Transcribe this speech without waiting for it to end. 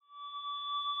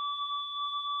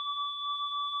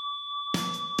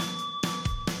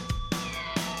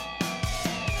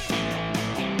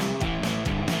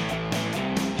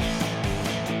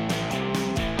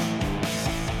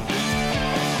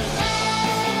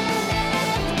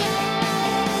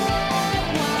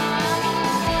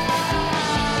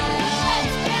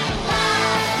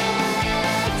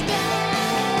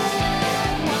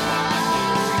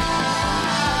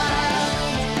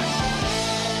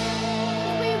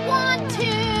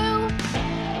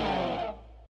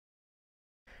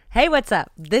Hey, what's up?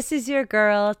 This is your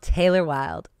girl, Taylor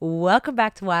Wilde. Welcome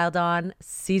back to Wild On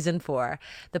Season 4,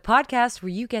 the podcast where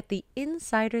you get the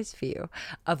insider's view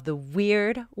of the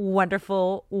weird,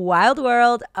 wonderful, wild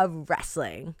world of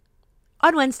wrestling.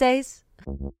 On Wednesdays,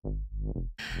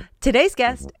 today's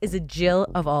guest is a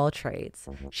Jill of all trades.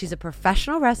 She's a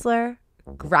professional wrestler,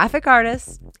 graphic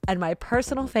artist, and my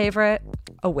personal favorite,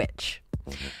 a witch.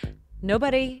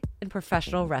 Nobody in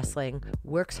professional wrestling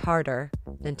works harder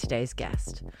than today's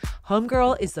guest.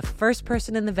 Homegirl is the first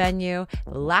person in the venue,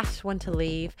 the last one to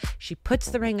leave. She puts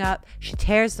the ring up, she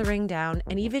tears the ring down,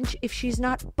 and even if she's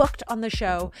not booked on the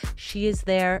show, she is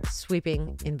there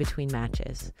sweeping in between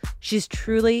matches. She's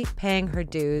truly paying her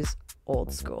dues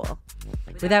old school.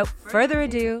 Without further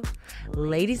ado,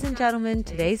 ladies and gentlemen,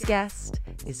 today's guest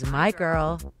is my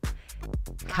girl,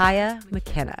 Kaya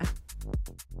McKenna.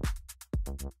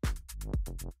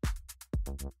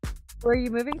 Where are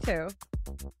you moving to?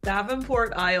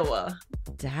 Davenport, Iowa.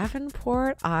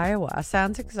 Davenport, Iowa.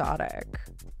 Sounds exotic.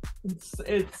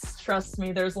 It's trust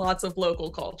me, there's lots of local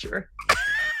culture.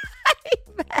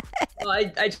 Well,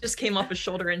 I just came off a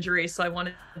shoulder injury, so I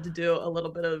wanted to do a little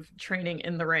bit of training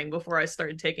in the ring before I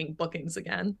started taking bookings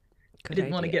again. I didn't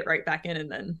want to get right back in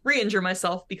and then re-injure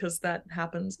myself because that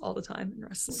happens all the time in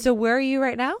wrestling. So where are you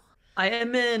right now? I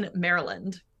am in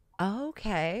Maryland.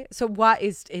 Okay. So what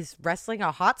is wrestling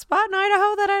a hot spot in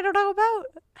Idaho that I don't know about?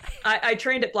 I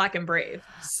trained at Black and Brave,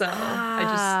 so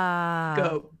I just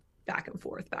go back and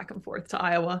forth to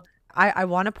Iowa. I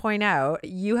want to point out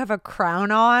you have a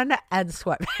crown on and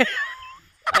sweatpants.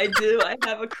 I do. I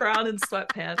have a crown and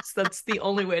sweatpants. That's the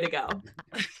only way to go.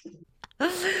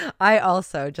 I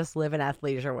also just live in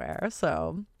athleisure wear,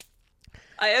 so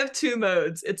I have two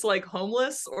modes. It's like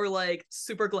homeless or like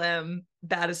super glam,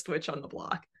 baddest witch on the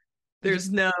block.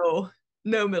 There's no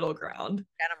middle ground.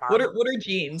 What are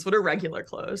jeans? What are regular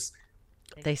clothes?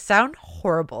 They sound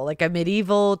horrible, like a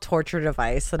medieval torture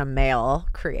device that a male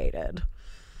created.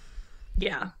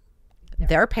 Yeah.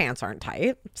 Their pants aren't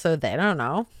tight, so they don't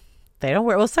know. They don't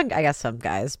wear, well, I guess some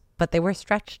guys, but they wear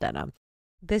stretched denim.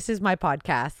 This is my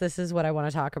podcast. This is what I want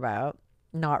to talk about,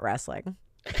 not wrestling.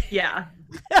 Yeah.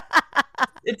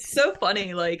 It's so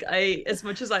funny. Like, as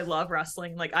much as I love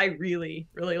wrestling, like I really,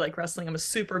 really like wrestling. I'm a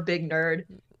super big nerd.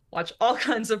 Watch all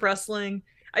kinds of wrestling.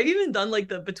 I've even done like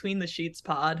the Between the Sheets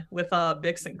pod with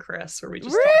Bix and Chris, where we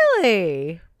just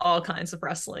really talk all kinds of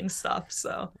wrestling stuff.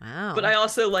 So, wow. But I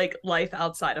also like life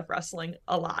outside of wrestling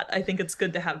a lot. I think it's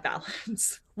good to have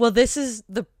balance. Well, this is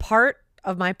the part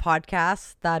of my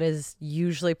podcast that is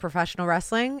usually professional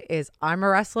wrestling. Is I'm a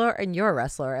wrestler and you're a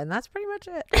wrestler, and that's pretty much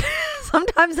it.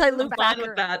 Sometimes I loop back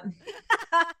with that.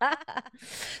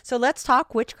 So let's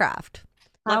talk witchcraft.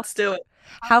 Let's do it.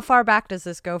 How far back does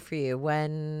this go for you?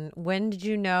 When did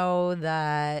you know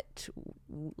that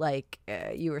like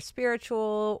you were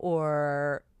spiritual,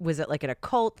 or was it like an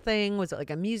occult thing? Was it like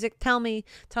a music? Tell me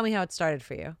how it started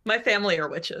for you. My family are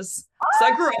witches. So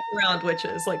I grew up around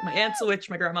witches. Like my aunt's a witch,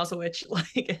 my grandma's a witch.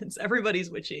 Like everybody's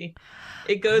witchy.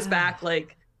 It goes back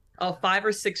like 5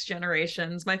 or 6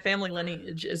 generations. My family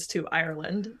lineage is to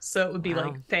Ireland, so it would be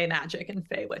like Fey magic and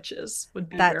Fey witches would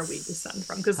be where we descend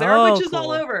from, because there are witches all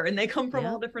over, and they come from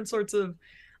all different sorts of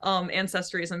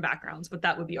ancestries and backgrounds. But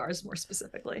that would be ours more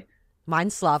specifically.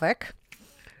 Mine's Slavic.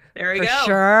 There you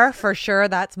go. For sure,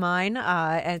 that's mine.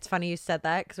 And it's funny you said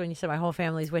that, because when you said my whole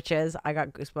family's witches, I got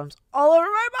goosebumps all over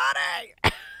my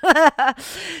body.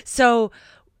 So.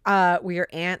 Were your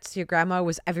aunts, your grandma,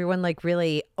 was everyone like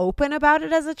really open about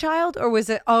it as a child, or was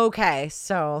it okay?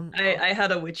 So I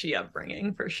had a witchy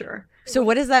upbringing for sure. So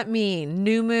what does that mean?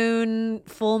 New moon,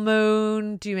 full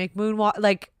moon? Do you make moon water?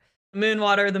 Like moon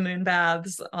water, the moon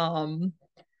baths.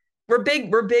 We're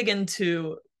big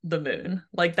into the moon.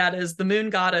 Like that is the moon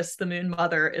goddess, the moon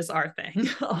mother is our thing.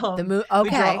 The moon. Okay. We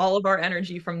draw all of our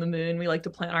energy from the moon. We like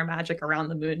to plan our magic around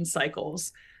the moon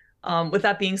cycles. With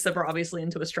that being said, we're obviously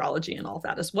into astrology and all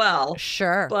that as well.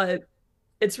 Sure. But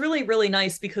it's really, really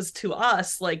nice because to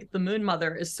us, like the moon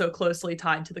mother is so closely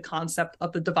tied to the concept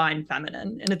of the divine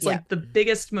feminine. And it's like the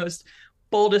biggest, most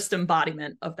boldest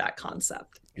embodiment of that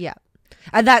concept. Yeah.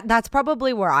 And that's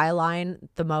probably where I align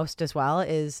the most as well,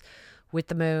 is with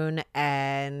the moon.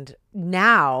 And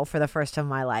now, for the first time in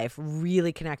my life,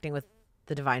 really connecting with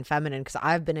the divine feminine, because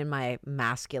I've been in my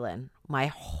masculine my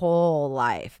whole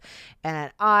life,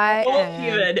 and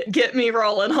even get me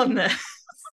rolling on this.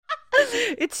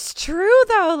 It's true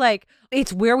though, like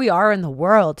it's where we are in the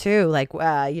world too. Like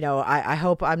I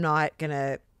hope I'm not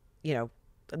gonna, the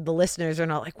listeners are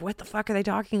not like, what the fuck are they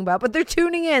talking about, but they're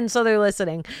tuning in, so they're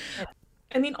listening.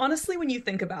 I mean, honestly, when you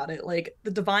think about it, like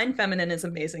the divine feminine is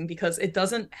amazing because it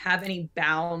doesn't have any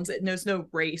bounds. It knows no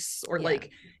race or Yeah.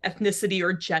 like ethnicity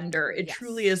or gender. It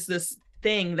truly Yes. is this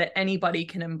thing that anybody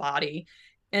can embody.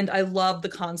 And I love the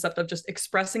concept of just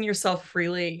expressing yourself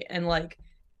freely and like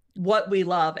what we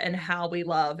love and how we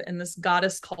love and this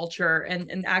goddess culture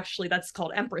and actually that's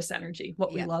called empress energy,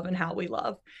 what we Yeah. love and how we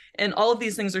love. And all of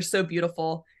these things are so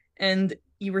beautiful. And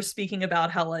you were speaking about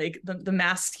how like the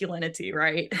masculinity,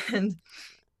 right? And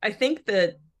I think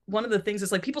that one of the things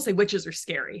is like people say witches are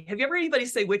scary. Have you ever anybody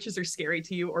say witches are scary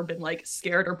to you or been like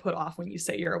scared or put off when you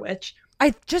say you're a witch? I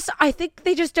think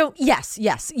they just don't. Yes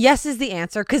is the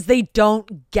answer because they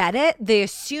don't get it. They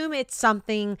assume it's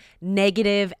something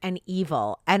negative and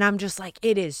evil. And I'm just like,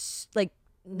 it is like,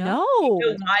 No. You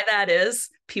know no. why that is?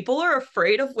 People are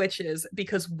afraid of witches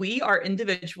because we are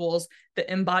individuals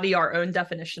that embody our own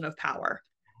definition of power.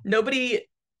 Nobody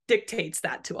dictates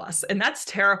that to us. And that's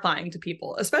terrifying to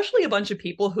people, especially a bunch of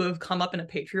people who have come up in a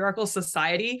patriarchal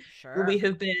society where we Sure.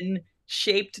 have been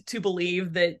shaped to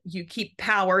believe that you keep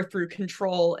power through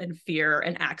control and fear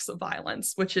and acts of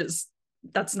violence, which is,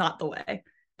 that's not the way.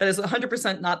 That is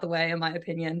 100% not the way, in my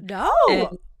opinion. And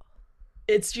No.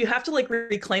 it's you have to like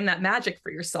reclaim that magic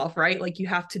for yourself, right? Like you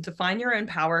have to define your own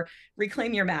power,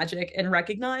 reclaim your magic, and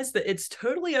recognize that it's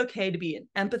totally okay to be an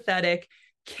empathetic,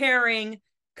 caring,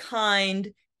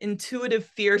 kind, intuitive,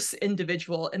 fierce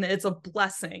individual, and that it's a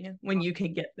blessing when you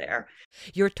can get there.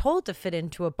 You're told to fit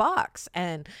into a box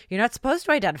and you're not supposed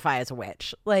to identify as a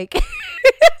witch. Like,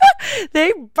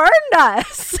 they burned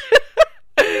us.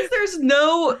 Because there's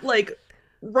no like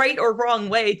right or wrong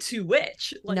way to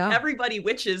witch. Like No. everybody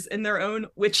witches in their own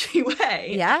witchy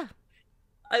way. Yeah.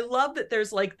 I love that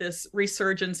there's like this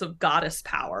resurgence of goddess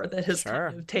power that has Sure.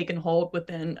 kind of taken hold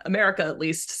within America, at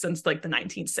least since like the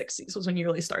 1960s was when you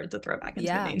really started to throw back into the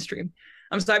Yeah. mainstream.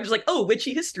 I'm just like, oh,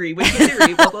 witchy history, witchy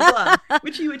theory, blah, blah, blah.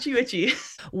 Witchy, witchy, witchy.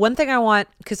 One thing I want,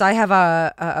 because I have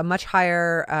a much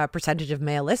higher percentage of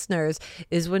male listeners,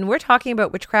 is when we're talking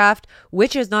about witchcraft,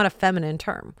 witch is not a feminine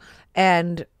term.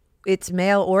 And it's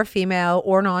male or female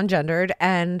or non-gendered.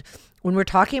 And when we're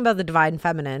talking about the divine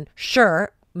feminine,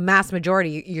 sure, mass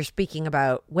majority, you're speaking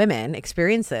about women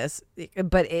experience this,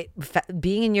 but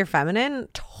being in your feminine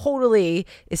totally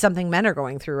is something men are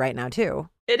going through right now too.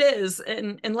 It is.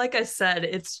 And like I said,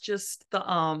 it's just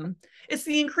it's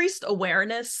the increased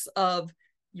awareness of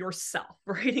yourself,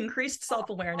 right? Increased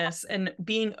self-awareness and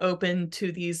being open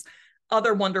to these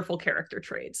other wonderful character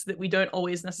traits that we don't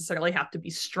always necessarily have to be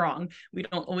strong. We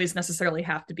don't always necessarily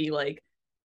have to be like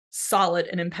solid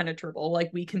and impenetrable. Like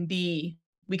we can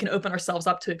open ourselves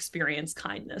up to experience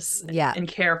kindness Yeah. and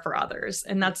care for others.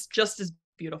 And that's just as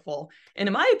beautiful. And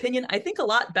in my opinion, I think a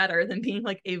lot better than being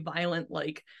like a violent,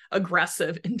 like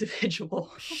aggressive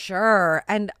individual. Sure.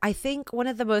 And I think one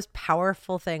of the most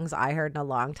powerful things I heard in a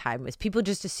long time was people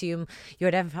just assume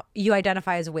you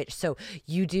identify as a witch. So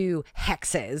you do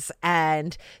hexes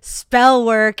and spell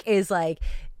work is like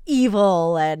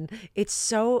evil. And it's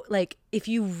so like, if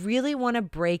you really want to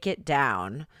break it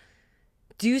down,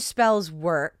 do spells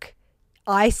work?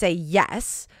 I say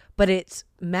yes, but it's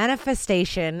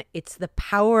manifestation. It's the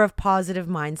power of positive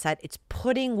mindset. It's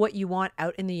putting what you want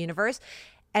out in the universe.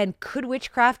 And could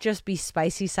witchcraft just be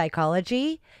spicy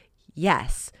psychology?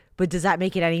 Yes. But does that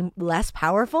make it any less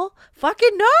powerful?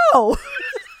 Fucking no.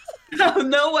 No,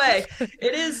 no way.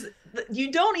 It is,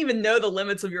 you don't even know the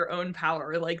limits of your own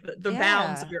power, like the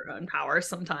bounds Yeah. of your own power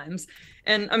sometimes.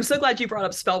 And I'm so glad you brought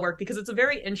up spell work because it's a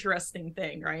very interesting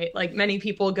thing, right? Like many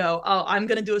people go, oh, I'm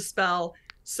going to do a spell.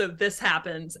 So this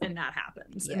happens and that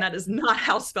happens. And Yeah. that is not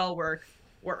how spell work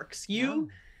works. No.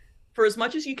 For as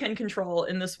much as you can control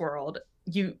in this world,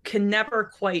 you can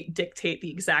never quite dictate the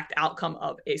exact outcome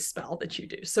of a spell that you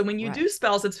do. So when you do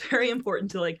spells, it's very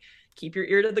important to like keep your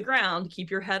ear to the ground, keep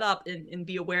your head up, and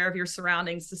be aware of your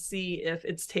surroundings to see if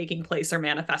it's taking place or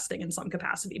manifesting in some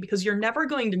capacity, because you're never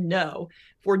going to know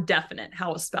for definite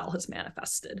how a spell has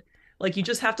manifested. Like you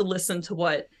just have to listen to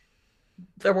what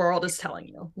the world is telling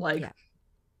you. Like Yeah.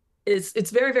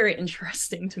 it's very, very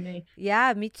interesting to me.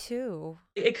 Yeah, me too.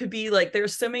 It could be like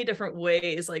there's so many different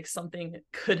ways like something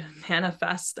could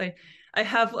manifest. I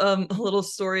have a little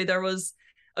story. There was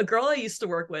a girl I used to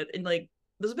work with, and like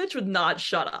this bitch would not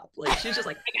shut up. Like she was just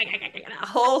like the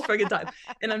whole friggin' time.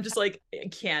 And I'm just like, I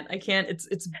can't.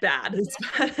 It's bad. It's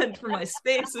bad for my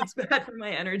space. It's bad for my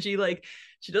energy. Like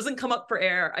she doesn't come up for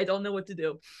air. I don't know what to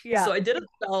do. Yeah. So I did a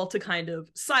spell to kind of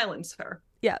silence her.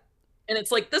 Yeah. And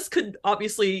it's like this could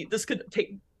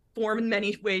take form in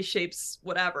many ways, shapes,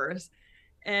 whatever.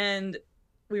 And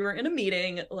we were in a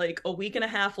meeting like a week and a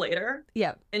half later,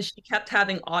 Yeah. and she kept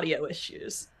having audio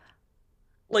issues.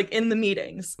 like in the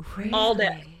meetings all day.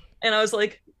 Really? And I was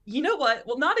like, you know what?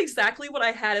 Well, not exactly what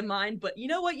I had in mind, but you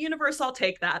know what, universe, I'll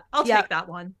take that. I'll Yep. take that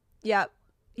one. Yep.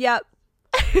 Yep.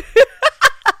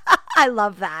 I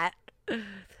love that.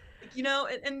 You know,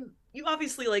 and you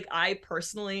obviously, like, I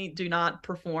personally do not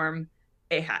perform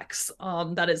a hex.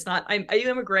 That is not, I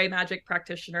am a gray magic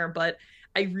practitioner, but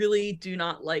I really do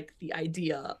not like the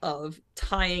idea of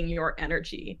tying your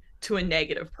energy to a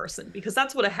negative person, because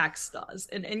that's what a hex does.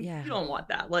 And Yeah. you don't want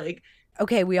that. Like,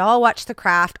 Okay, we all watched The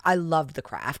Craft. I love The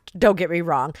Craft. Don't get me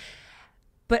wrong.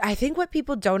 But I think what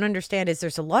people don't understand is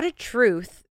there's a lot of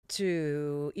truth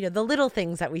to, the little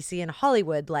things that we see in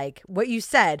Hollywood, like what you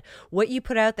said, what you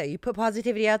put out there. You put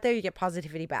positivity out there, you get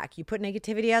positivity back. You put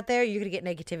negativity out there, you're going to get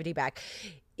negativity back.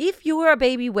 If you're a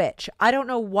baby witch, I don't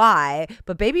know why,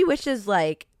 but baby witches,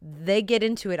 like, they get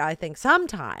into it, I think,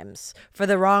 sometimes for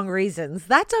the wrong reasons.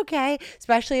 That's okay,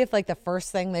 especially if, like, the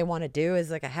first thing they want to do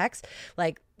is, like, a hex.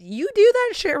 Like, you do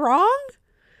that shit wrong,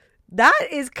 that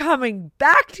is coming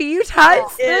back to you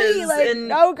times three. Like,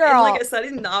 no, girl. And like I said,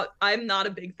 I'm not a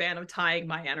big fan of tying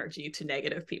my energy to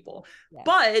negative people. Yes.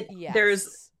 But Yes.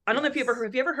 there's, I don't know if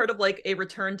have you ever heard of like a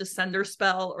return to sender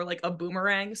spell or like a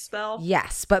boomerang spell?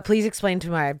 Yes, but please explain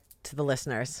to the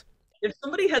listeners. If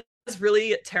somebody has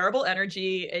really terrible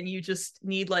energy and you just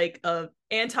need like a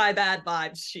anti-bad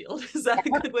vibes shield, is that a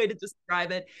good way to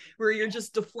describe it, where you're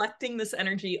just deflecting this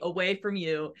energy away from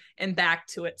you and back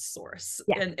to its source?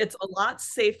 Yeah. And it's a lot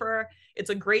safer.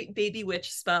 It's a great baby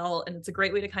witch spell, and it's a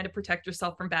great way to kind of protect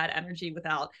yourself from bad energy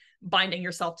without binding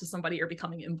yourself to somebody or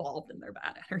becoming involved in their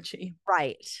bad energy.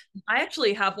 Right. I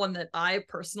actually have one that I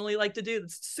personally like to do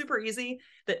that's super easy,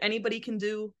 that anybody can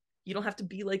do. You don't have to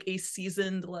be like a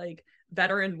seasoned, like,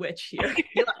 veteran witch here.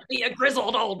 You have to be a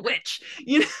grizzled old witch.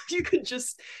 You could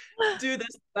just do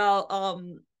this spell.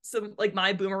 So like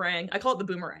my boomerang, I call it the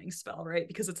boomerang spell, right?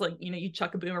 Because it's like, you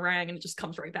chuck a boomerang and it just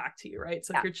comes right back to you, right?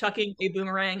 So if you're chucking a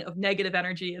boomerang of negative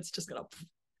energy, it's just gonna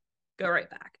go right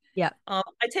back. Yeah. I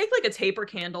take like a taper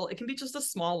candle. It can be just a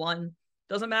small one.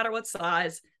 Doesn't matter what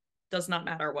size. Does not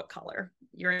matter what color.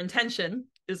 Your intention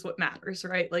is what matters,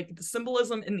 right? Like the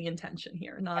symbolism in the intention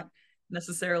here, not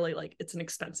necessarily like it's an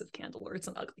expensive candle or it's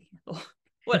an ugly candle.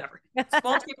 Whatever.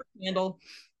 Small taper candle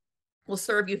will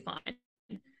serve you fine.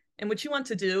 And what you want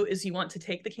to do is you want to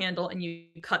take the candle and you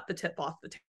cut the tip off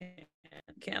the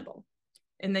candle.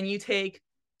 And then you take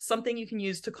something you can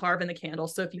use to carve in the candle.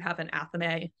 So if you have an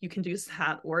athame, you can use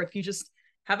that. Or if you just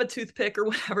have a toothpick or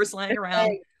whatever's lying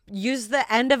around, use the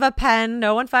end of a pen.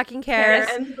 No one fucking cares.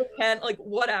 End of a pen, like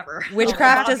whatever.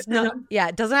 Witchcraft is not. Yeah,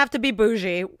 it doesn't have to be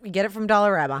bougie. We get it from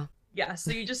Dollarama. Yeah,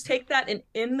 so you just take that and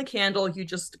in the candle, you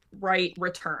just write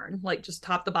return, like just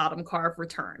top to bottom carve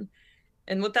return.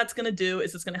 And what that's going to do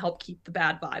is it's going to help keep the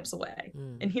bad vibes away.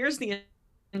 And here's the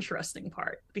interesting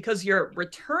part. Because you're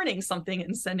returning something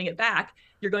and sending it back,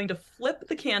 you're going to flip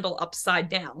the candle upside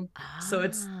down. So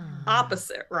it's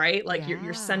opposite, right? Like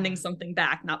you're sending something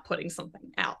back, not putting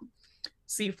something out.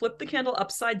 So you flip the candle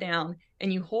upside down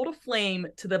and you hold a flame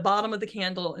to the bottom of the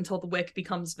candle until the wick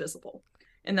becomes visible.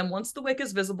 And then once the wick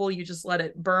is visible, you just let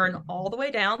it burn all the way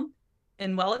down.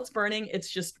 And while it's burning, it's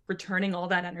just returning all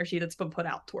that energy that's been put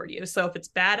out toward you. So if it's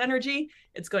bad energy,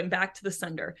 it's going back to the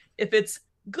sender. If it's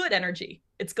good energy,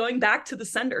 it's going back to the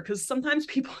sender, because sometimes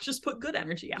people just put good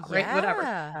energy out, right?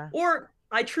 Whatever. Or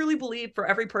I truly believe for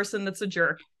every person that's a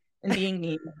jerk and being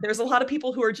mean, there's a lot of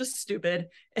people who are just stupid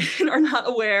and are not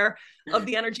aware of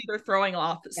the energy they're throwing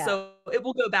off. So it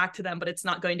will go back to them, but it's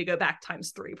not going to go back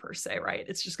 ×3 per se, right?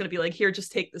 It's just going to be like, here,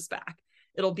 just take this back.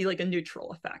 It'll be like a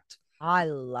neutral effect. I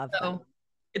love that.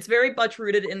 It's very much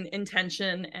rooted in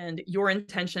intention and your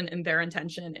intention and their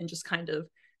intention, and just kind of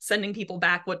sending people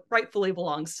back what rightfully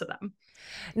belongs to them.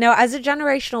 Now, as a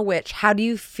generational witch, how do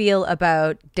you feel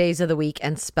about days of the week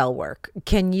and spell work?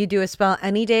 Can you do a spell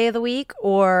any day of the week,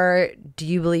 or do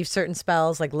you believe certain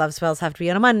spells, like love spells, have to be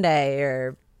on a Monday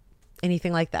or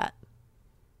anything like that?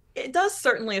 It does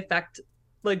certainly affect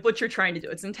like what you're trying to do.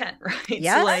 It's intent, right?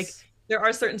 Yes. So like there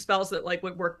are certain spells that like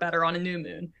would work better on a new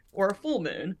moon or a full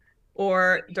moon,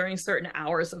 or during certain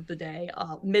hours of the day.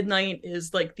 Midnight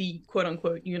is like the quote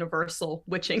unquote universal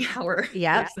witching hour.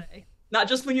 Yeah. Not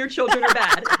just when your children are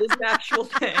bad. It is an actual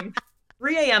thing.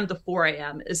 3 a.m. to 4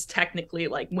 a.m. is technically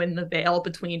like when the veil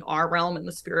between our realm and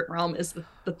the spirit realm is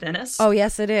the thinnest. Oh,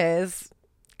 yes, it is.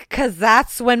 Because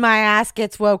that's when my ass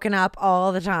gets woken up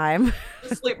all the time.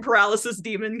 The sleep paralysis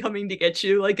demon coming to get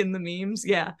you, like in the memes.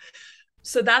 Yeah.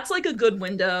 So that's like a good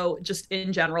window just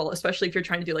in general, especially if you're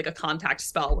trying to do like a contact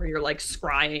spell where you're like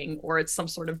scrying or it's some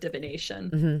sort of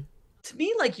divination. Mm-hmm. To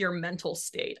me, like your mental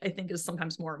state, I think, is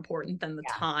sometimes more important than the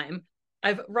time.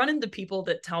 I've run into people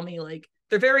that tell me like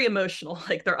they're very emotional.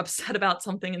 Like they're upset about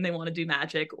something and they want to do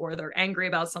magic, or they're angry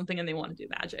about something and they want to do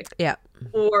magic. Yeah.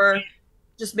 Or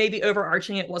just maybe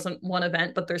overarching, it wasn't one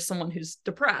event, but there's someone who's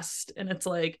depressed and it's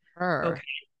like, okay.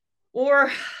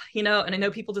 Or, and I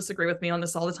know people disagree with me on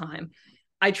this all the time.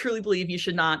 I truly believe you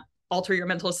should not alter your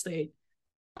mental state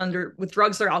with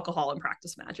drugs or alcohol and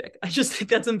practice magic. I just think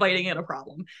that's inviting in a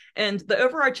problem. And the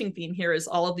overarching theme here is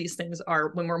all of these things are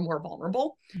when we're more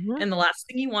vulnerable. Mm-hmm. And the last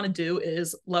thing you want to do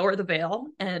is lower the veil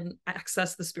and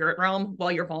access the spirit realm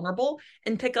while you're vulnerable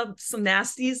and pick up some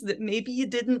nasties that maybe you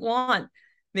didn't want.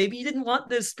 Maybe you didn't want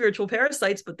those spiritual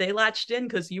parasites, but they latched in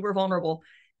because you were vulnerable.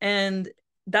 And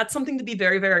that's something to be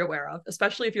very, very aware of,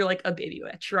 especially if you're like a baby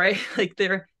witch, right? Like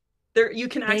you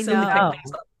can accidentally pick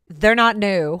things up. They're not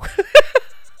new.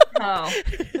 Oh,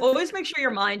 always make sure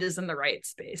your mind is in the right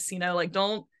space. Like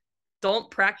don't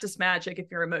practice magic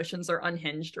if your emotions are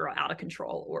unhinged or out of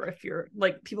control, or if you're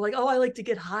like people like, oh, I like to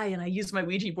get high and I use my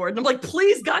Ouija board, and I'm like,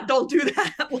 please God, don't do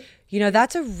that.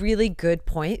 That's a really good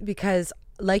point, because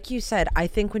like you said, I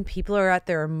think when people are at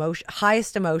their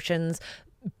highest emotions,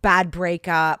 bad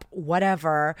breakup,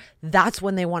 whatever, that's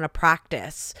when they want to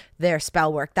practice their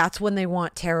spell work. That's when they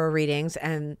want tarot readings.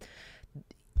 And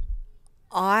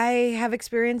I have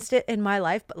experienced it in my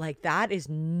life, but like that is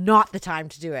not the time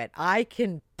to do it. I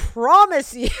can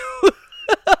promise you.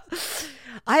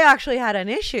 I actually had an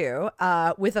issue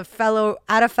with a fellow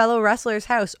wrestler's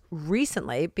house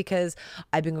recently, because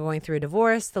I've been going through a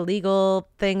divorce. The legal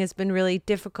thing has been really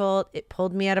difficult. It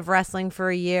pulled me out of wrestling for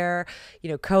a year.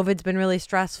 COVID's been really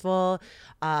stressful.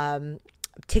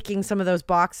 Ticking some of those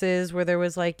boxes where there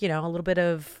was like, a little bit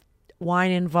of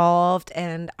wine involved,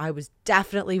 and I was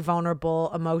definitely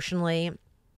vulnerable emotionally.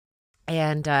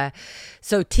 And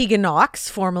so Tegan Knox,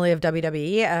 formerly of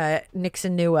WWE,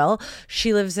 Nixon Newell,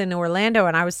 she lives in Orlando,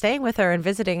 and I was staying with her and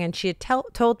visiting, and she had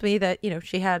told me that,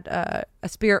 she had a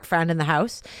spirit friend in the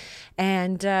house.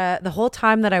 And the whole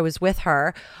time that I was with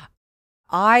her,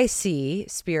 I see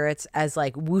spirits as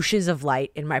like whooshes of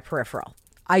light in my peripheral.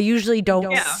 I usually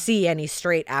don't see any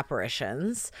straight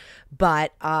apparitions,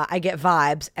 but I get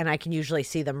vibes, and I can usually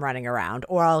see them running around,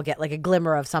 or I'll get like a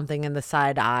glimmer of something in the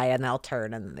side eye, and they'll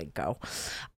turn and then they go.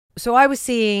 So I was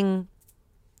seeing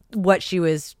what she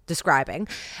was describing.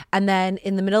 And then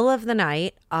in the middle of the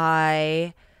night,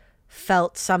 I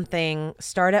felt something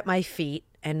start at my feet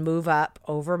and move up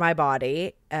over my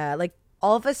body. Like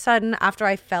all of a sudden, after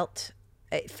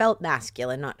it felt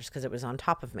masculine, not just because it was on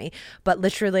top of me, but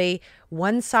literally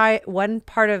one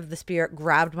part of the spirit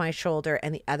grabbed my shoulder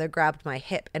and the other grabbed my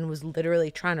hip and was literally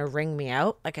trying to wring me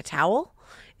out like a towel.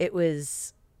 It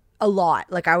was a lot.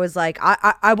 Like I was like,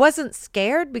 I wasn't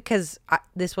scared because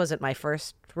this wasn't my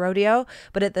first rodeo,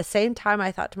 but at the same time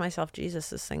I thought to myself, Jesus,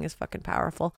 this thing is fucking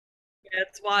powerful. Yeah,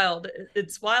 it's wild.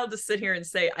 It's wild to sit here and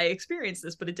say I experienced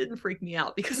this, but it didn't freak me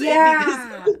out because people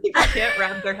can't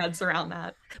wrap their heads around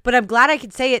that. But I'm glad I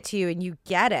could say it to you and you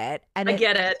get it. And I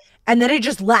get it. And then it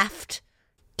just left.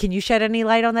 Can you shed any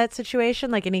light on that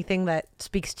situation? Like anything that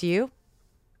speaks to you?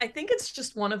 I think it's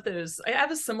just one of those. I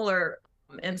have a similar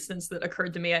instance that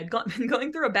occurred to me. I'd been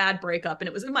going through a bad breakup, and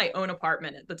it was in my own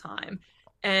apartment at the time.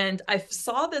 And I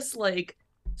saw this like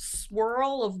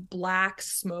swirl of black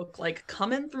smoke like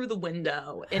coming through the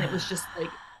window, and it was just like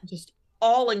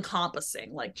all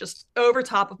encompassing, like just over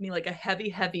top of me, like a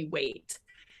heavy weight.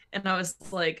 And I was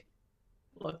like,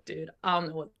 look, dude, I don't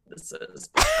know what this is,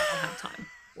 but I don't have time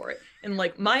for it. And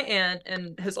like my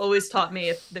aunt has always taught me,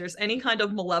 if there's any kind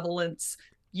of malevolence,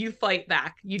 you fight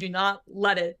back. You do not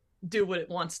let it do what it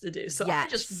wants to do. So I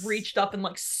just reached up and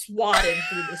like swatted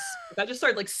through this. I just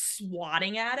started like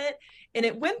swatting at it, and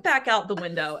it went back out the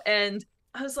window. And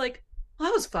I was like, well,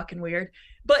 that was fucking weird.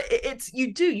 But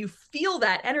you feel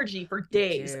that energy for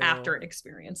days after an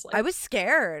experience. Like I was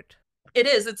scared. It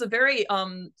is. It's a very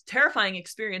terrifying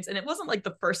experience. And it wasn't like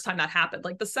the first time that happened.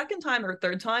 Like the second time or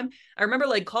third time, I remember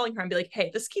like calling her and be like,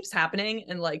 hey, this keeps happening.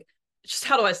 And like, just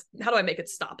how do I make it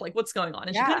stop? Like, what's going on?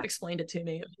 And she kind of explained it to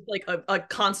me. It was like a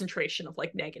concentration of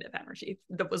like negative energy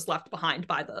that was left behind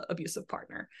by the abusive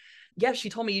partner. Yeah, she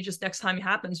told me, you just, next time it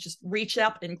happens, just reach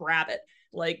up and grab it.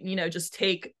 Like, just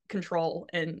take control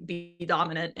and be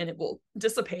dominant, and it will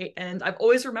dissipate. And I've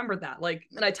always remembered that. Like,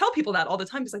 and I tell people that all the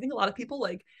time, because I think a lot of people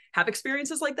like have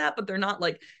experiences like that, but they're not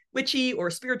like witchy or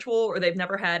spiritual, or they've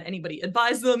never had anybody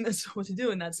advise them as to what to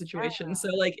do in that situation. So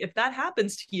like, if that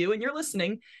happens to you and you're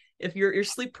listening, If your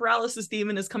sleep paralysis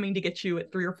demon is coming to get you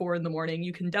at 3 or 4 in the morning,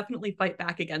 you can definitely fight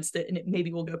back against it, and it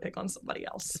maybe will go pick on somebody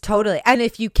else. Totally. And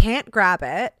if you can't grab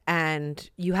it and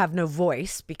you have no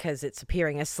voice because it's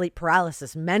appearing as sleep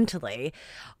paralysis mentally,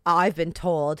 I've been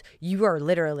told you are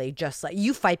literally just like,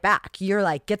 you fight back. You're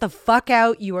like, get the fuck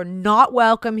out. You are not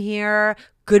welcome here.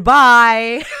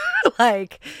 Goodbye.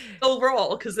 Like, it'll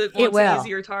roll because it wants an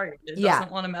easier target. It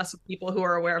doesn't want to mess with people who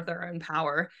are aware of their own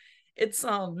power. It's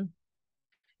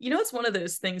it's one of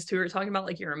those things too. We're talking about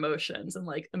like your emotions and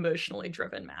like emotionally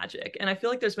driven magic, and I feel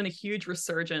like there's been a huge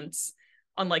resurgence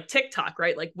on like TikTok,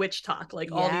 right? Like witch talk,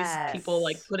 like all these people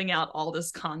like putting out all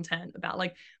this content about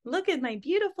like, look at my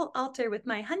beautiful altar with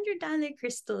my $100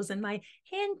 crystals and my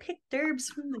hand-picked herbs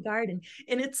from the garden,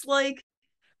 and it's like,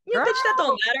 bitch, that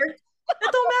don't matter.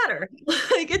 That don't matter.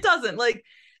 Like, it doesn't. Like,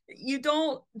 you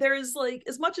don't, there's like,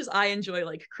 as much as I enjoy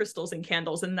like crystals and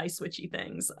candles and nice witchy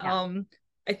things,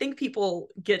 I think people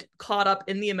get caught up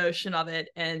in the emotion of it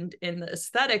and in the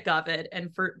aesthetic of it, and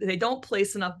they don't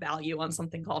place enough value on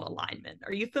something called alignment.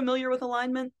 Are you familiar with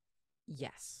alignment?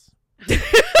 Yes.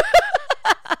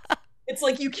 It's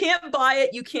like, you can't buy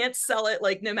it, you can't sell it.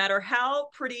 Like, no matter how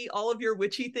pretty all of your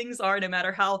witchy things are, no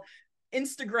matter how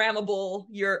Instagrammable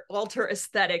your altar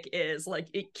aesthetic is, like,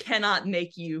 it cannot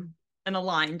make you an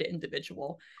aligned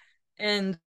individual.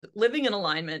 And living in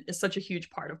alignment is such a huge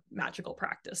part of magical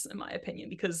practice, in my opinion,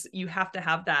 because you have to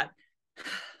have that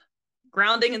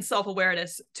grounding and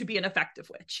self-awareness to be an effective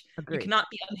witch. Agreed. You cannot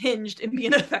be unhinged and be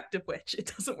an effective witch.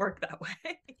 It doesn't work that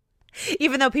way.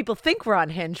 Even though people think we're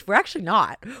unhinged, we're actually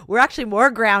not. We're actually more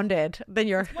grounded than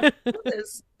you're.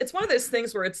 It's one of those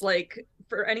things where it's like,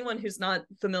 for anyone who's not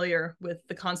familiar with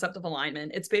the concept of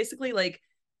alignment, it's basically like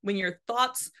when your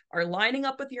thoughts are lining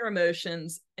up with your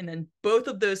emotions, and then both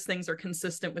of those things are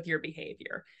consistent with your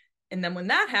behavior. And then when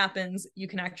that happens, you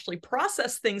can actually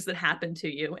process things that happen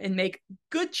to you and make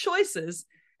good choices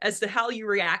as to how you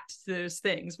react to those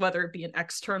things, whether it be an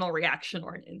external reaction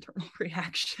or an internal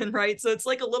reaction, right? So it's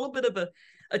like a little bit of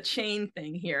a chain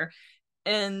thing here.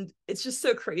 And it's just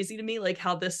so crazy to me, like,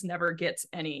 how this never gets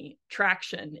any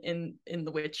traction in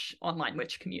the online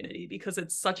witch community, because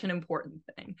it's such an important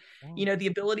thing. The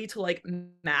ability to like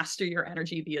master your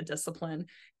energy via discipline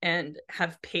and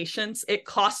have patience. It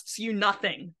costs you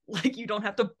nothing. Like, you don't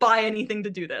have to buy anything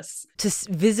to do this. To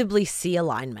visibly see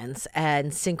alignments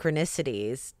and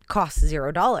synchronicities costs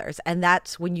 $0. And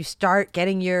that's when you start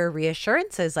getting your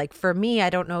reassurances. Like, for me, I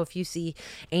don't know if you see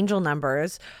angel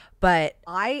numbers, but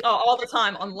all the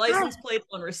time on license plates,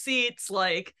 on receipts,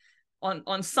 like on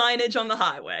signage on the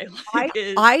highway. Like,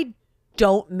 I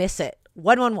don't miss it.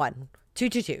 111,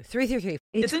 222, 333.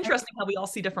 It's interesting how we all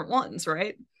see different ones,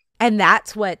 right? And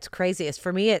that's what's craziest.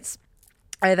 For me, it's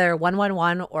either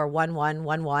 111 or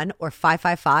 1111 or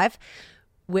 555,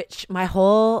 which my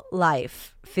whole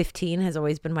life, 15 has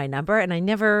always been my number. And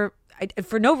I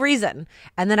for no reason.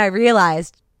 And then I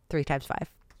realized 3 times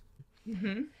 5.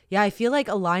 Mm-hmm. Yeah, I feel like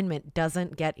alignment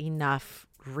doesn't get enough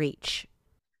reach.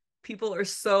 People are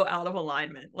so out of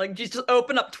alignment. Like, just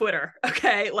open up Twitter,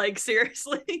 okay? Like,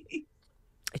 seriously.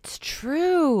 It's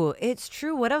true. It's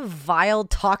true. What a vile,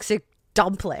 toxic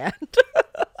dumpland.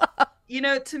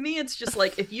 To me, it's just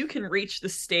like, if you can reach the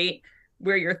state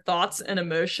where your thoughts and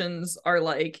emotions are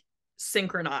like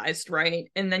synchronized, right?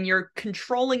 And then you're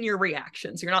controlling your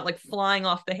reactions. You're not like flying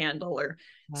off the handle or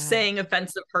saying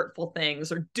offensive, hurtful things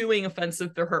or doing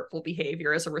offensive or hurtful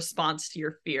behavior as a response to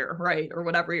your fear, right? Or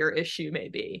whatever your issue may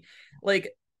be.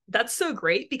 Like, that's so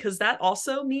great, because that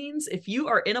also means if you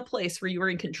are in a place where you are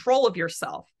in control of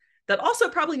yourself, that also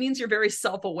probably means you're very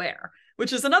self-aware,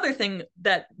 which is another thing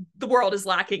that the world is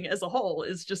lacking as a whole,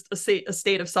 is just a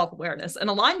state of self-awareness. And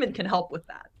alignment can help with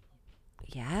that.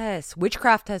 Yes.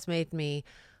 Witchcraft has made me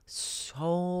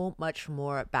so much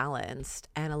more balanced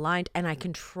and aligned, and I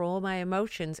control my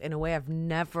emotions in a way I've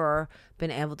never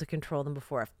been able to control them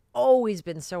before. I've always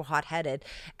been so hot-headed,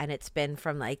 and it's been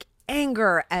from like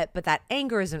anger, but that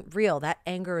anger isn't real. That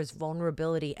anger is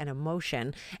vulnerability and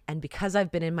emotion. And because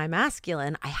I've been in my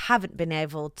masculine, I haven't been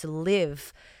able to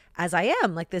live as I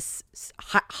am, like this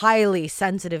highly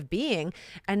sensitive being.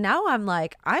 And now I'm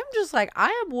just like, I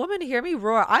am woman, hear me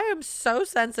roar. I am so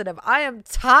sensitive. I am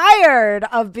tired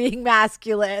of being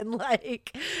masculine.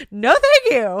 Like, no,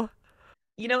 thank you.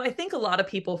 I think a lot of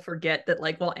people forget that,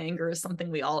 like, while anger is something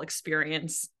we all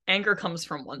experience, anger comes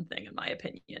from one thing, in my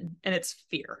opinion, and it's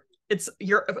fear.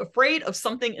 You're afraid of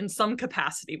something in some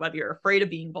capacity, whether you're afraid of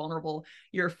being vulnerable,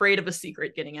 you're afraid of a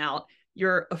secret getting out,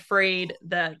 you're afraid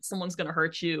that someone's going to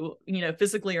hurt you,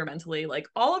 physically or mentally. Like,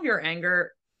 all of your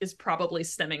anger is probably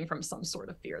stemming from some sort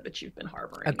of fear that you've been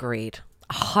harboring. Agreed.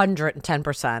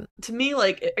 110%. To me,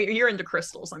 like, you're into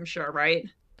crystals, I'm sure, right?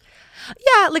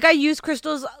 Yeah, like I use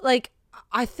crystals. Like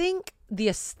I think the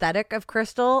aesthetic of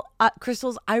crystals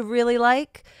I really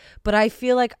like, but I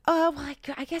feel like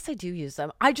I guess I do use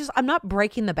them. I'm not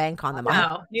breaking the bank on them.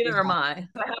 No, neither am I.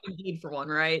 I have a need for one,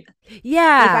 right? Like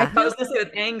Yeah. I was gonna say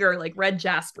with anger, like red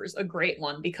jasper's a great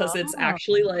one because it's Oh.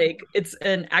 actually like it's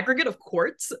an aggregate of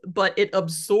quartz, but it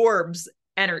absorbs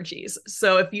energies.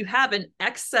 So if you have an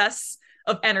excess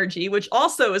of energy, which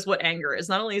also is what anger is,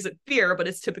 not only is it fear, but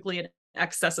it's typically an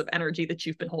excess of energy that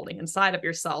you've been holding inside of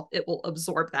yourself, it will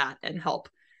absorb that and help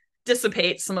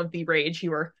dissipate some of the rage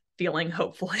you are feeling,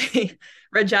 hopefully.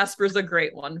 Red jasper is a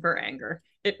great one for anger.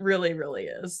 It really, really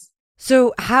is.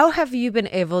 So, how have you been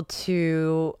able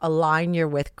to align your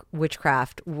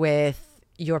witchcraft with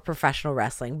your professional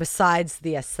wrestling besides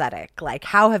the aesthetic? Like,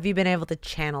 how have you been able to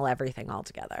channel everything all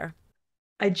together?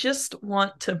 I just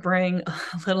want to bring a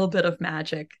little bit of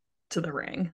magic to the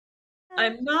ring.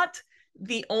 I'm not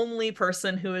the only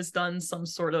person who has done some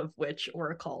sort of witch or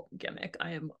occult gimmick.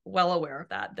 I am well aware of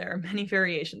that. There are many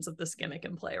variations of this gimmick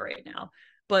in play right now.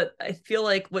 But I feel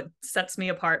like what sets me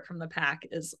apart from the pack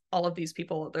is all of these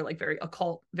people, they're like very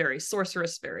occult, very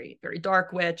sorceress, very, very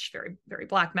dark witch, very, very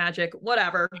black magic,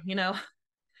 whatever,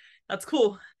 that's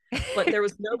cool. But there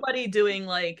was nobody doing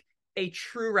like a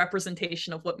true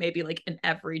representation of what maybe like an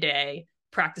everyday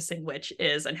practicing witch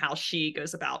is and how she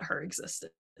goes about her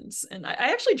existence. And I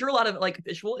actually drew a lot of like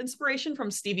visual inspiration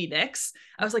from Stevie Nicks.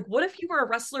 I was like, what if you were a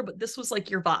wrestler, but this was like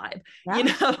your vibe, like,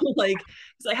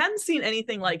 because I hadn't seen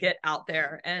anything like it out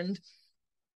there. And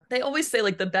they always say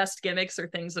like the best gimmicks are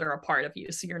things that are a part of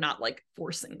you. So you're not like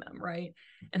forcing them. Right.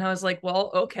 And I was like,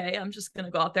 well, okay, I'm just going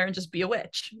to go out there and just be a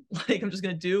witch. Like, I'm just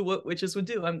going to do what witches would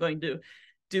do. I'm going to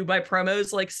do my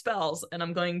promos like spells, and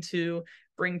I'm going to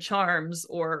bring charms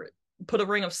or put a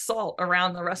ring of salt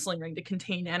around the wrestling ring to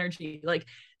contain energy. Like,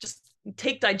 just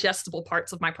take digestible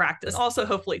parts of my practice. Also,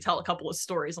 hopefully tell a couple of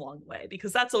stories along the way,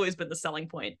 because that's always been the selling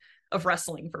point of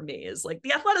wrestling for me, is like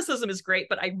the athleticism is great,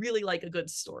 but I really like a good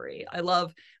story. I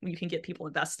love when you can get people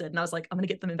invested. And I was like, I'm going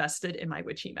to get them invested in my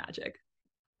witchy magic.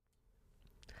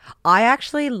 I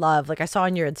actually love, like I saw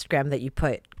on your Instagram that you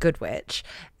put Good Witch,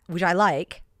 which I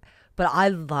like, but I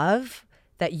love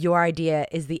that your idea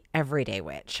is the everyday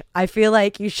witch. I feel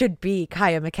like you should be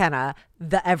Kaya McKenna,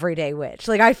 the everyday witch.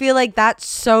 Like, I feel like that's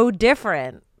so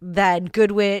different than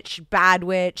Good Witch, Bad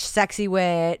Witch, Sexy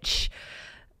Witch,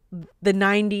 the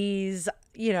 90s,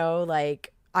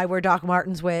 like I wear Doc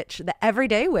Martens witch. The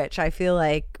everyday witch, I feel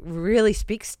like, really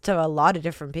speaks to a lot of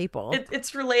different people.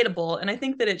 It's relatable, and I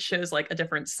think that it shows like a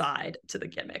different side to the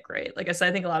gimmick, right? Like I said,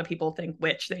 I think a lot of people think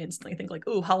witch, they instantly think like,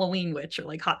 ooh, Halloween witch or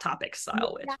like Hot Topic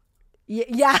style witch.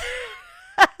 Yeah.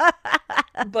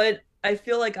 But I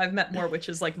feel like I've met more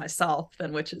witches like myself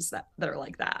than witches that are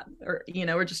like that, or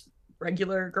or just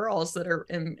regular girls that are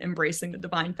embracing the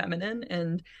divine feminine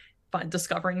and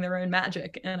discovering their own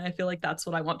magic. And I feel like that's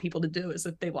what I want people to do, is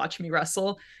if they watch me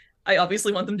wrestle, I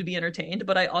obviously want them to be entertained,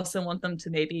 but I also want them to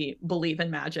maybe believe in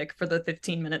magic for the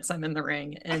 15 minutes I'm in the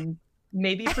ring and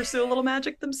maybe pursue a little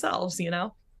magic themselves,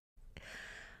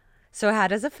 So how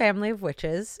does a family of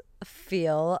witches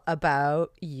feel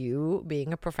about you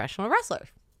being a professional wrestler?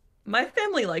 My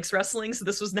family likes wrestling, so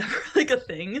this was never like a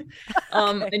thing.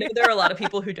 Okay. I know there are a lot of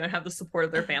people who don't have the support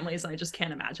of their families, and I just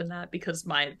can't imagine that, because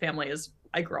my family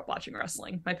I grew up watching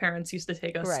wrestling. My parents used to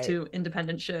take us to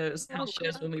independent shows, house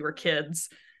shows when we were kids.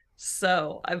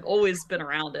 So I've always been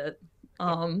around it.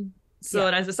 And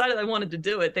I decided I wanted to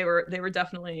do it. They were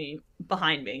definitely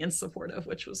behind me and supportive,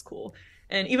 which was cool.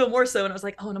 And even more so when I was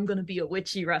like, oh, and I'm going to be a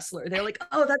witchy wrestler. They're like,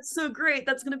 oh, that's so great.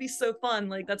 That's going to be so fun.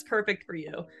 Like, that's perfect for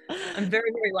you. I'm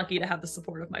very, very lucky to have the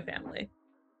support of my family.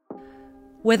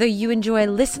 Whether you enjoy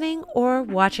listening or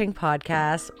watching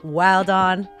podcasts, Wild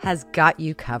On has got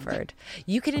you covered.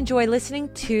 You can enjoy listening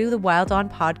to the Wild On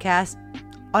podcast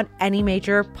on any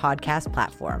major podcast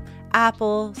platform.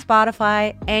 Apple,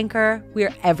 Spotify, Anchor,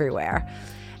 we're everywhere.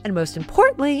 And most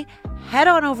importantly, head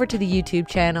on over to the YouTube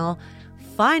channel,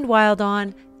 find Wild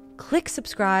On, click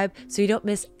subscribe so you don't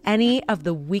miss any of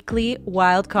the weekly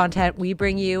wild content we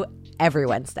bring you every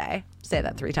Wednesday. Say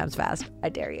that 3 times fast. I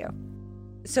dare you.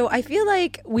 So I feel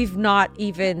like we've not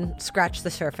even scratched the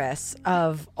surface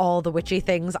of all the witchy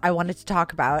things I wanted to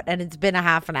talk about, and it's been a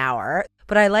half an hour.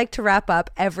 But I like to wrap up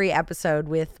every episode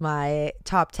with my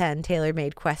top 10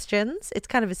 tailor-made questions. It's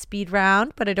kind of a speed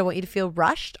round, but I don't want you to feel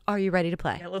rushed. Are you ready to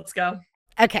play? Yeah, let's go.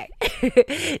 Okay.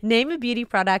 Name a beauty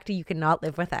product you cannot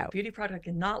live without. Beauty product I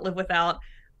cannot live without.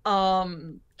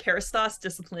 Kerastase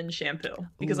Discipline shampoo,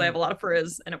 because I have a lot of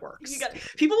frizz and it works.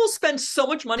 People will spend so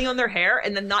much money on their hair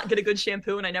and then not get a good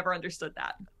shampoo, and I never understood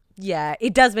that. Yeah,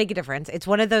 it does make a difference. It's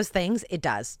one of those things. It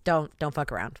does. Don't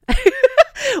fuck around.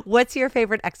 What's your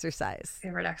favorite exercise?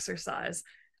 Favorite exercise.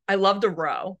 I love to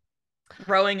row.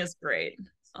 Rowing is great.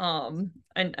 I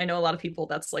know a lot of people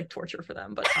that's like torture for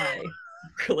them, but I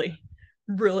really,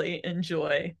 really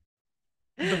enjoy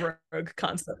the rogue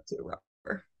concept to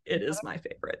rower. It is my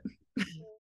favorite.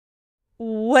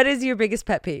 What is your biggest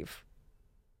pet peeve?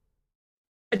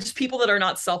 It's just people that are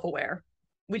not self-aware.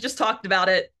 We just talked about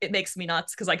it. It makes me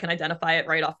nuts because I can identify it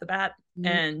right off the bat.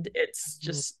 And it's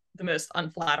just the most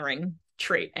unflattering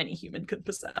trait any human could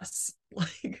possess.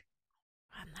 Like,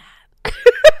 On that.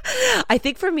 I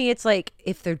think for me, it's like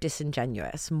if they're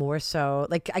disingenuous, more so.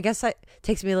 Like, I guess it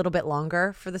takes me a little bit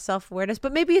longer for the self-awareness,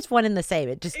 but maybe it's one and the same.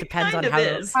 It just depends on how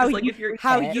like if you're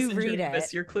how you read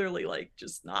it. You're clearly like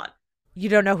just not. You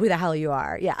don't know who the hell you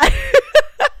are. Yeah. Get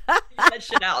that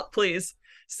shit out, please.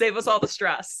 Save us all the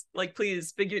stress. Like,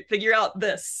 please figure out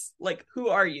this. Like, who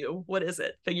are you? What is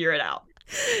it? Figure it out.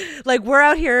 Like, we're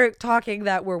out here talking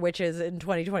that we're witches in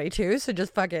 2022. So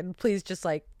just fucking, please just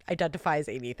like identify as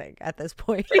anything at this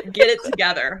point. Get it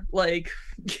together. Like,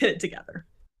 get it together.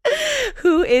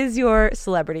 Who is your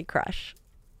celebrity crush?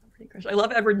 I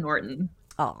love Edward Norton.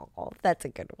 Oh, that's a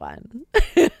good one.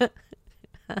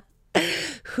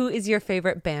 Who is your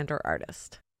favorite band or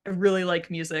artist? I really like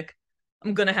music.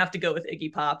 I'm gonna have to go with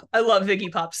Iggy Pop. I love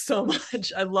Iggy Pop so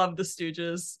much. I love the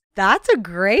Stooges. That's a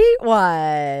great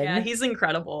one. Yeah, he's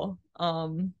incredible.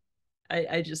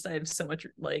 I have so much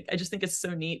like I just think it's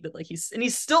so neat that like he's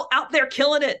still out there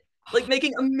killing it, like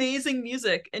making amazing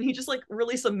music. And he just like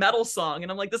released a metal song,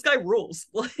 and I'm like, this guy rules.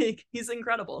 Like, he's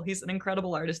incredible. He's an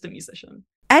incredible artist and musician.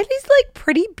 And he's like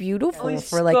pretty beautiful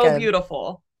for like so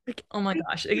beautiful. Oh my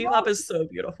gosh, Iggy Pop is so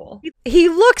beautiful. He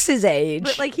looks his age.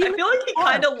 But like I feel like he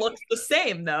kind of looks the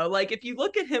same though. Like if you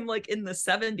look at him like in the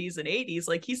 70s and 80s,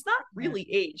 like he's not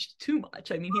really aged too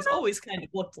much. I mean, he's always kind of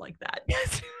looked like that.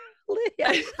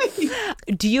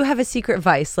 Do you have a secret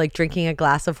vice like drinking a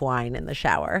glass of wine in the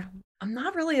shower? I'm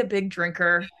not really a big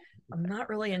drinker. I'm not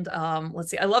really into let's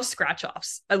see. I love scratch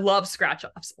offs. I love scratch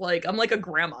offs. Like I'm like a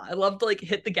grandma. I love to like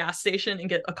hit the gas station and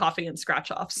get a coffee and scratch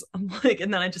offs. I'm like,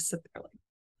 and then I just sit there like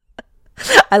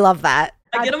I love that.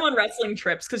 I get them on wrestling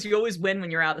trips because you always win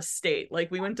when you're out of state. Like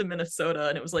we went to Minnesota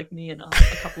and it was like me and a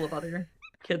couple of other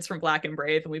kids from Black and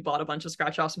Brave, and we bought a bunch of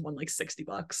scratch offs and won like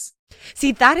 $60.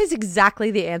 See, that is exactly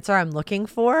the answer I'm looking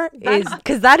for, is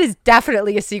because that is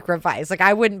definitely a secret vice. Like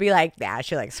I wouldn't be like, nah,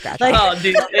 she likes scratch offs. Oh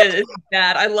dude, it's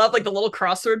bad. I love like the little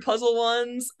crossword puzzle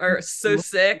ones are so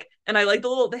sick. And I like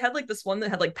they had like this one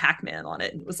that had like Pac-Man on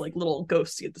it, and it was like little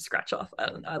ghosts you had to scratch off.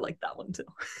 I like that one too.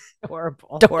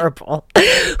 Adorable.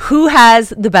 Who has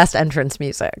the best entrance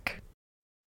music?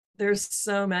 There's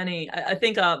so many. I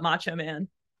think Macho Man.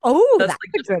 Oh, that's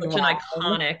like such an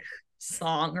iconic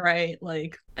song, right?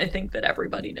 Like I think that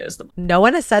everybody knows them. No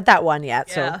one has said that one yet.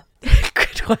 Yeah. So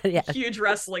good one. Yeah. Huge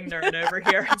wrestling nerd over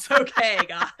here. It's okay,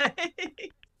 guys.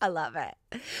 I love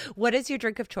it. What is your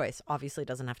drink of choice? Obviously, it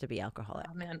doesn't have to be alcoholic.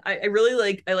 Oh, man, I really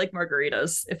like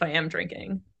margaritas if I am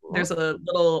drinking. There's a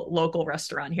little local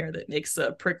restaurant here that makes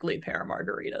a prickly pear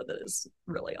margarita that is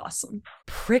really awesome.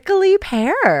 Prickly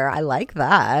pear. I like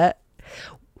that.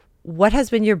 What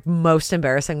has been your most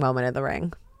embarrassing moment in the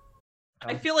ring?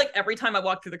 I feel like every time I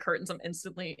walk through the curtains, I'm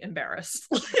instantly embarrassed.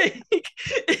 Like,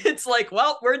 it's like,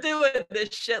 well, we're doing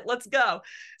this shit. Let's go.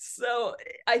 So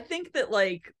I think that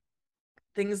like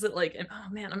things that like, oh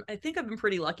man, I think I've been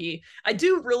pretty lucky. I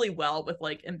do really well with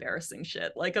like embarrassing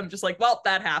shit. Like I'm just like, well,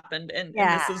 that happened, and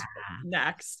this is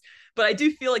next. But I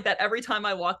do feel like that every time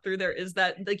I walk through, there is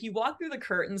that like you walk through the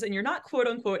curtains and you're not quote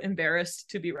unquote embarrassed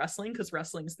to be wrestling, because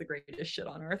wrestling is the greatest shit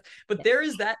on earth. But there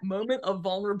is that moment of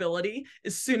vulnerability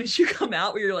as soon as you come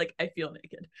out where you're like, I feel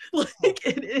naked. Like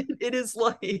it is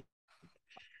like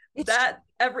that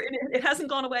it hasn't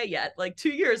gone away yet. Like 2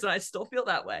 years and I still feel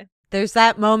that way. There's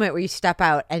that moment where you step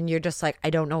out and you're just like, I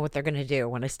don't know what they're going to do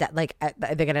when I step, like,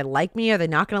 are they going to like me? Are they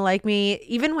not going to like me?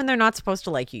 Even when they're not supposed to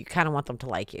like you kind of want them to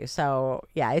like you. So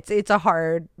yeah, it's a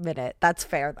hard minute. That's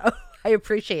fair though. I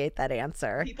appreciate that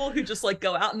answer. People who just like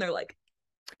go out and they're like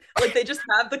they just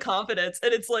have the confidence.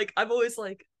 And it's like, I'm always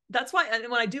like, that's why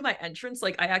when I do my entrance,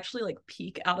 like I actually like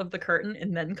peek out of the curtain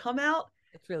and then come out.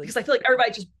 It's really because I feel like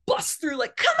everybody just busts through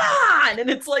like, come on, and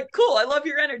it's like, cool, I love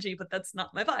your energy, but that's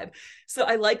not my vibe. So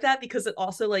I like that because it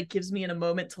also like gives me in a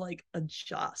moment to like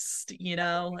adjust, you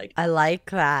know, like I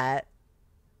like that.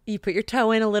 You put your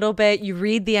toe in a little bit, you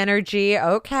read the energy.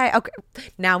 Okay,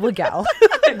 now we'll go.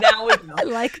 Now we go. I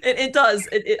like it. It does.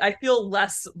 I feel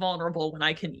less vulnerable when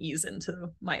I can ease into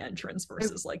my entrance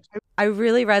versus like I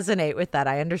really resonate with that.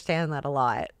 I understand that a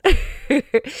lot.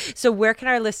 So where can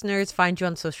our listeners find you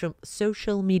on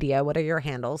social media? What are your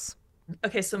handles?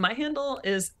 Okay, so my handle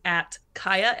is at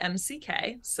Kaya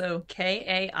MCK, so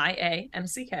Kaia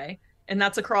MCK, and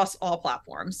that's across all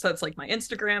platforms. So it's like my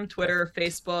Instagram, Twitter,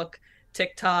 Facebook,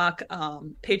 TikTok,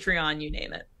 Patreon, you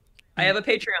name it. I have a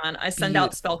Patreon. I send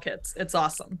out spell kits. It's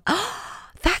awesome.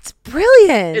 That's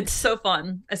brilliant. It's so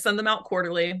fun. I send them out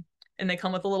quarterly, and they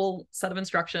come with a little set of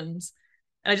instructions.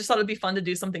 And I just thought it'd be fun to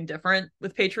do something different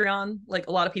with Patreon. Like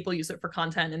a lot of people use it for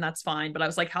content, and that's fine. But I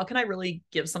was like, how can I really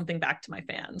give something back to my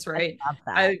fans, right?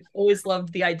 I always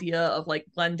loved the idea of like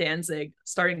Glenn Danzig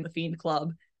starting the Fiend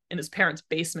Club in his parents'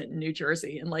 basement in New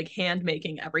Jersey and like hand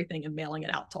making everything and mailing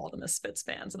it out to all the Misfits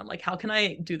fans. And I'm like, how can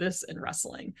I do this in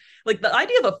wrestling? Like the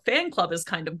idea of a fan club is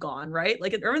kind of gone, right?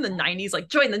 Like in the 90s, like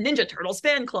join the Ninja Turtles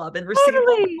fan club and receive blah,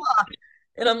 blah, blah.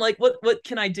 And I'm like, what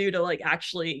can I do to like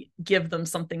actually give them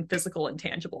something physical and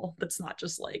tangible that's not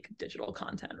just like digital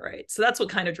content, right? So that's what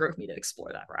kind of drove me to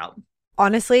explore that route.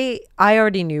 Honestly, I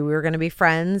already knew we were going to be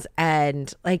friends,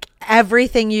 and like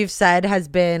everything you've said has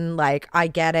been like, I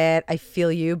get it, I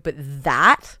feel you, but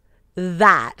that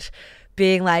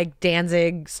being like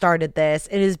Danzig started this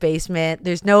in his basement,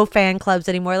 there's no fan clubs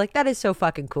anymore, like that is so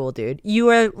fucking cool, dude. You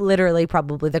are literally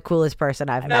probably the coolest person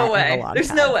I've met in a long There's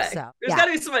time. No way. So, there's got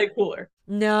to be somebody cooler.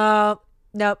 No,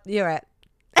 nope, you're right.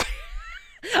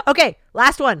 Okay,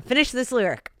 last one. Finish this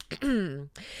lyric.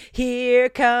 Here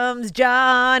comes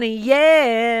Johnny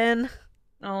Yen.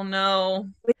 Oh no.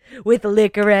 With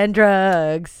liquor and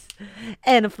drugs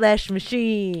and a flesh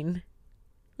machine.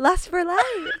 Lust for life.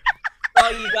 Oh,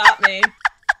 you got me.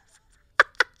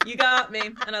 You got me.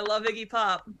 And I love Iggy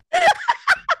Pop.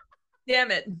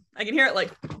 Damn it. I can hear it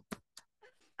like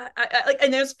I like,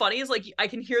 and it's funny is like I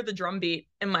can hear the drum beat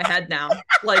in my head now.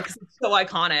 Like it's so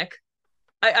iconic.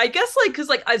 I guess like because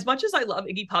like as much as I love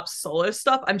Iggy Pop's solo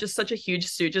stuff, I'm just such a huge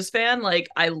Stooges fan. Like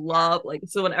I love like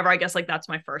so whenever I guess like that's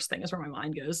my first thing is where my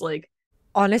mind goes. Like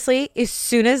honestly, as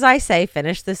soon as I say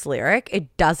finish this lyric,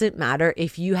 it doesn't matter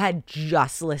if you had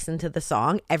just listened to the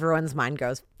song, everyone's mind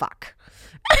goes fuck.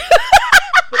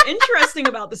 What's interesting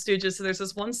about the Stooges, so there's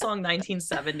this one song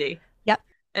 1970. Yep.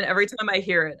 And every time I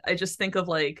hear it, I just think of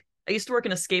like I used to work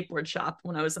in a skateboard shop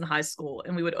when I was in high school,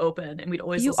 and we would open and we'd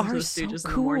always listen to the Stooges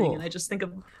in the morning. And I just think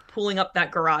of pulling up that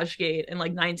garage gate in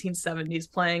like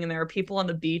 1970s playing, and there are people on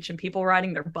the beach and people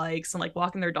riding their bikes and like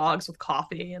walking their dogs with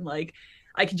coffee. And like,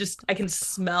 I can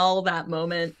smell that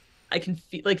moment. I can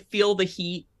feel the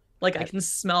heat. Like I can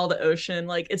smell the ocean.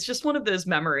 Like it's just one of those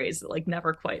memories that like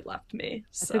never quite left me.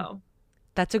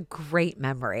 That's a great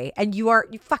memory. And you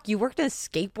worked in a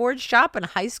skateboard shop in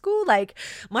high school? Like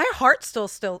my heart still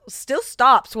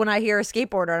stops when I hear a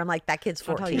skateboarder and I'm like, that kid's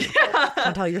 14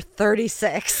 until you're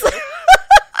 36.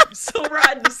 I'm still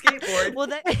riding a skateboard. Well,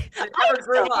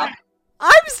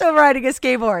 I'm still riding a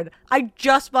skateboard. I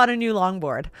just bought a new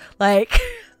longboard. Like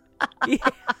yeah.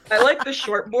 I like the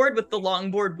shortboard with the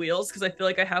longboard wheels because I feel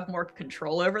like I have more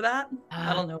control over that.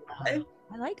 I don't know why.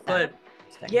 I like that.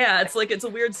 But yeah, it's a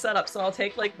weird setup. So I'll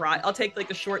take like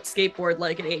a short skateboard,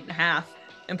 like an 8.5,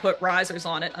 and put risers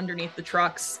on it underneath the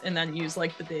trucks, and then use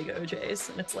like the big OJs,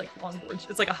 and it's like longboard.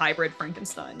 It's like a hybrid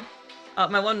Frankenstein.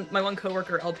 My one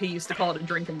coworker LP used to call it a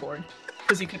drinking board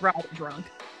because you could ride it drunk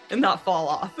and not fall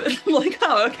off. I'm like,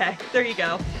 oh, okay, there you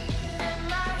go.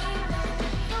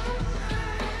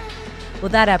 Well,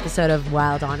 that episode of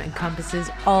Wild On encompasses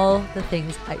all the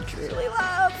things I truly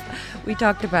love. We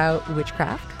talked about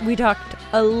witchcraft. We talked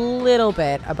a little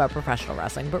bit about professional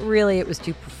wrestling, but really it was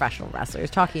two professional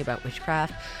wrestlers talking about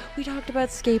witchcraft. We talked about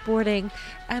skateboarding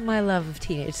and my love of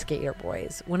teenage skater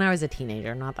boys. When I was a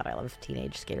teenager, not that I love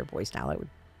teenage skater boys now, it would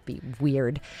be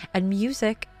weird. And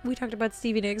music, we talked about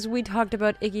Stevie Nicks, we talked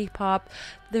about Iggy Pop.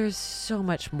 There's so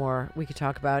much more we could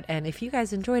talk about. And if you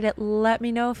guys enjoyed it, let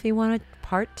me know if you want a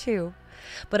part 2.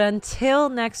 But until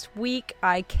next week,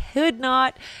 I could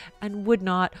not and would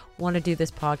not want to do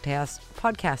this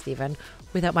podcast even,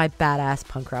 without my badass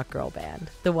punk rock girl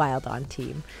band, the Wild On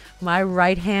team. My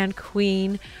right-hand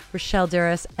queen, Rochelle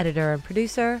Duras, editor and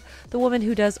producer, the woman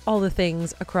who does all the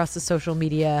things across the social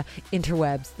media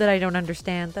interwebs that I don't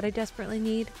understand, that I desperately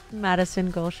need,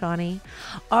 Madison Golshani.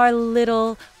 Our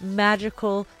little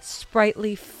magical,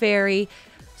 sprightly fairy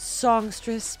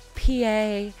songstress,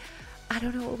 PA. I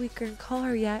don't know what we can call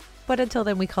her yet, but until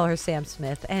then we call her Sam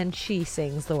Smith, and she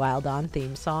sings the Wild On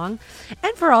theme song.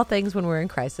 And for all things when we're in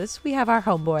crisis, we have our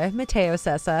homeboy, Matteo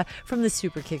Sessa, from the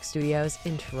Superkick Studios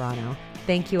in Toronto.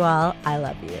 Thank you all. I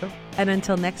love you. And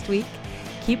until next week,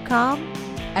 keep calm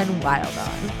and wild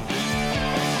on.